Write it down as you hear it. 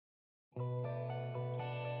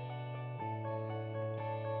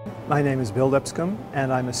My name is Bill Lipscomb,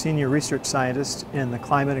 and I'm a senior research scientist in the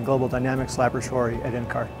Climate and Global Dynamics Laboratory at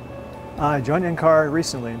NCAR. I joined NCAR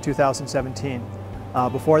recently in 2017.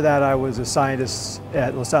 Before that, I was a scientist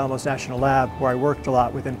at Los Alamos National Lab, where I worked a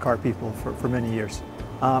lot with NCAR people for many years.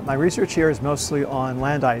 My research here is mostly on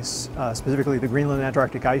land ice, specifically the Greenland and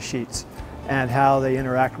Antarctic ice sheets, and how they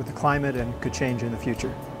interact with the climate and could change in the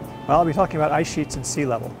future. Well, I'll be talking about ice sheets and sea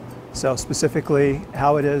level. So specifically,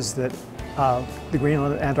 how it is that the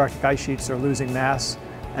Greenland and Antarctic ice sheets are losing mass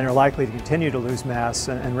and are likely to continue to lose mass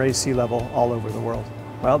and raise sea level all over the world.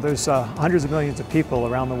 Well, there's hundreds of millions of people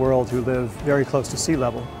around the world who live very close to sea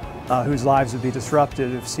level, whose lives would be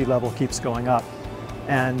disrupted if sea level keeps going up.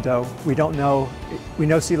 And we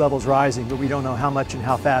know sea level's rising, but we don't know how much and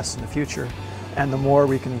how fast in the future. And the more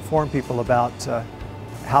we can inform people about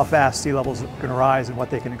how fast sea level's going to rise and what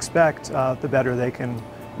they can expect, the better they can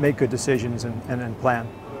make good decisions and plan.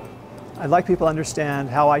 I'd like people to understand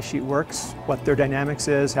how ice sheet works, what their dynamics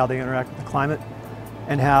is, how they interact with the climate,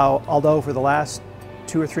 and how, although for the last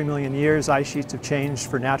 2 or 3 million years ice sheets have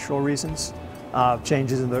changed for natural reasons,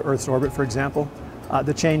 changes in the Earth's orbit, for example,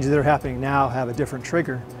 the changes that are happening now have a different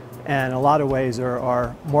trigger, and in a lot of ways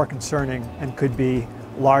are more concerning and could be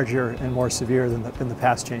larger and more severe than the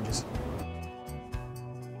past changes.